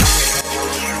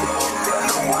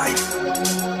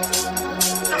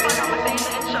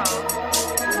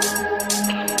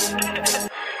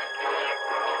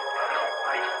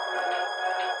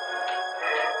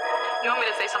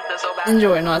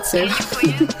Enjoy, Natsu.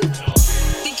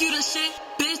 Think you the shit,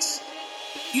 bitch?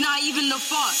 You not even the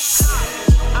fuck.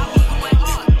 I be going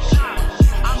hard.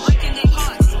 I'm breaking their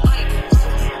hearts. Like,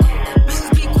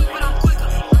 bitches be quick, but I'm quicker.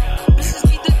 Bitches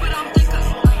be thick, but I'm thicker.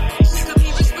 She could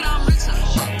be rich, but I'm richer.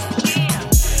 Yeah.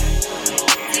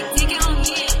 Take it on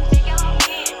me.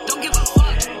 Don't give a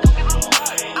fuck.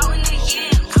 Out in the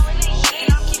yams. And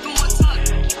I'm keeping one tuck.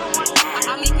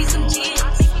 I make me some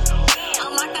jams.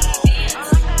 Unlock that band.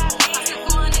 I said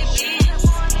 400 bands.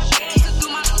 Just to do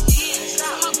my little dance.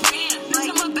 I'm a brand. Bitch,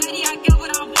 I'm a baddie. I get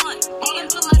what I want. All in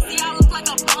Valencia, I look like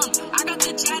a bum. I got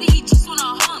the chatty, he just wanna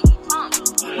hump.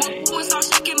 Won't and start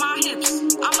shaking my hips.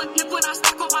 I'ma dip when I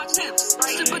stack on my chips.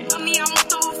 Shit but dummy, I want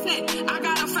the whole fit. I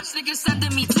got a fresh nigga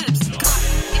sending me tips.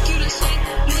 Think you the shit,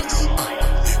 bitch?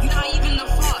 You not even the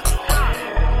fuck.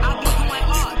 I be going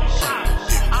hard.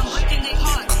 I'm breaking their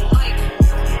hearts. Like,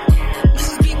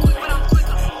 bitches be quick, but I'm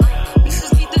quicker.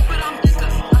 Bitches be thick, but I'm thicker.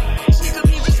 She could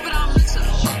be rich, but I'm richer.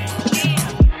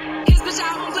 Yeah. His bitch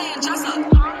at home playing dress up.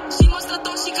 She must have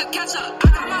thought she could catch up. I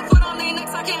got my foot on their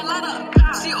necks, I can't let her.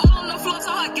 She all on the floor,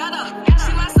 so I get up.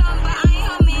 She my son, but I ain't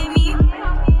her mammy.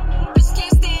 Bitch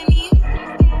can't stand me.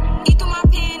 Eat through my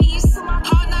panties.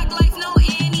 Hard knock life, no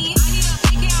Annie. I need a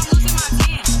vacay, I'm losing my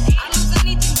tan. I lose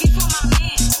anything before my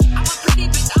man. I'm a pretty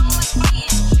bitch, I don't like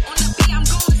fighting. On the beat, I'm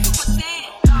going super saiyan.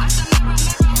 I said mirror,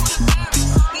 mirror, who the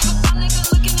fairest? Leave a bum nigga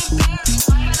looking embarrassed.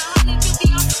 Bet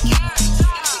 150 off the carrots.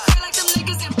 If she cray like them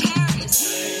niggas in Paris.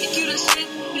 Think you the shit,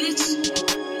 bitch?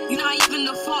 You not even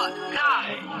the fuck.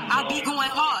 I be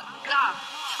going hard.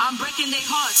 I'm breaking their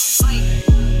hearts. Like,